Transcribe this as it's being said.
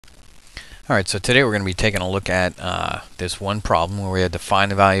Alright, so today we're going to be taking a look at this one problem where we had to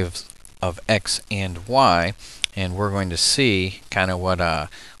find the values of x and y, and we're going to see kind of what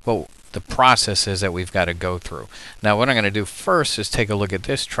the process is that we've got to go through. Now what I'm going to do first is take a look at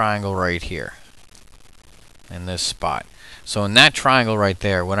this triangle right here in this spot. So in that triangle right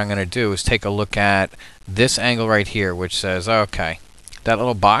there, what I'm going to do is take a look at this angle right here, which says, okay, that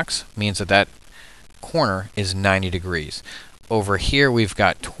little box means that that corner is 90 degrees. Over here we've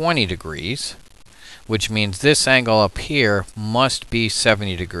got 20 degrees, which means this angle up here must be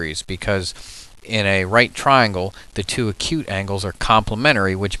 70 degrees, because in a right triangle the two acute angles are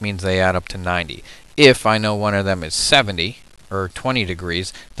complementary, which means they add up to 90. If I know one of them is 70 or 20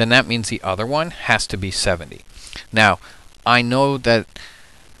 degrees, then that means the other one has to be 70. Now I know that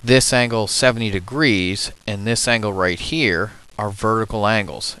this angle 70 degrees and this angle right here are vertical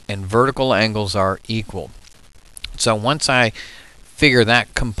angles, and vertical angles are equal. So once I figure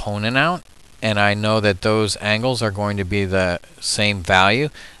that component out and I know that those angles are going to be the same value,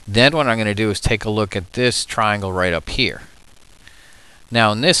 then what I'm going to do is take a look at this triangle right up here.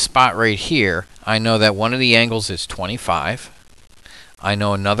 Now in this spot right here, I know that one of the angles is 25. I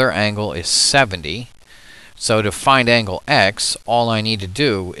know another angle is 70. So to find angle x, all I need to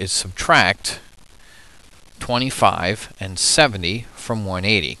do is subtract 25 and 70 from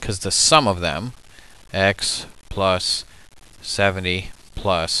 180, because the sum of them, x plus 70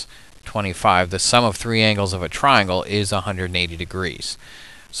 plus 25, the sum of three angles of a triangle is 180 degrees.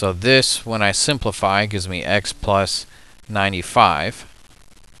 So this, when I simplify, gives me x plus 95.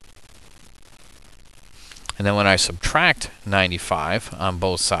 And then when I subtract 95 on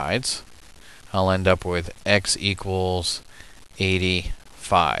both sides, I'll end up with x equals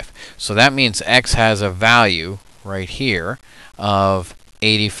 85. So that means x has a value right here of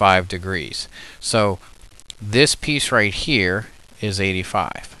 85 degrees. So this piece right here is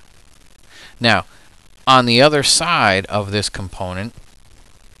 85. Now, on the other side of this component,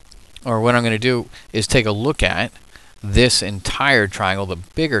 or what I'm going to do is take a look at this entire triangle, the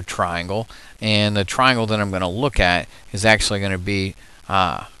bigger triangle, and the triangle that I'm going to look at is actually going to be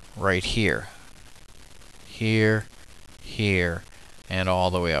right here. Here, here, and all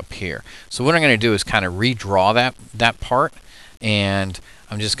the way up here. So what I'm going to do is kind of redraw that part, and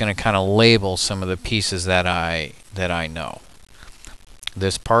I'm just going to kind of label some of the pieces that I know.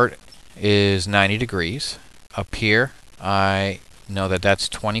 This part is 90 degrees. Up here, I know that that's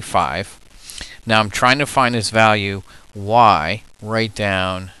 25. Now I'm trying to find this value y right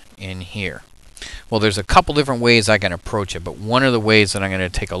down in here. Well, there's a couple different ways I can approach it, but one of the ways that I'm going to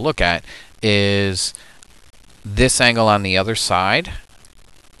take a look at is this angle on the other side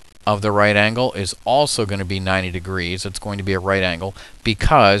of the right angle is also going to be 90 degrees. It's going to be a right angle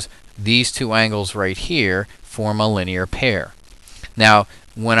because these two angles right here form a linear pair. Now,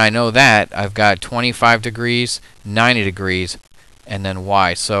 when I know that, I've got 25 degrees, 90 degrees, and then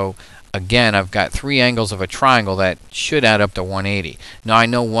y. So again, I've got three angles of a triangle that should add up to 180. Now I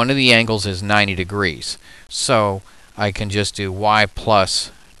know one of the angles is 90 degrees. So I can just do y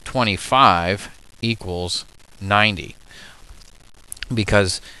plus 25 equals 90.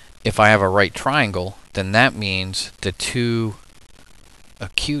 Because if I have a right triangle, then that means the two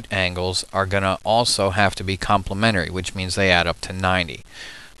acute angles are going to also have to be complementary, which means they add up to 90.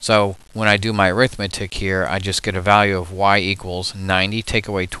 So when I do my arithmetic here, I just get a value of y equals 90, take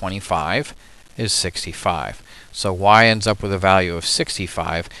away 25 is 65. So y ends up with a value of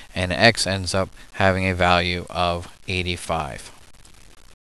 65, and x ends up having a value of 85.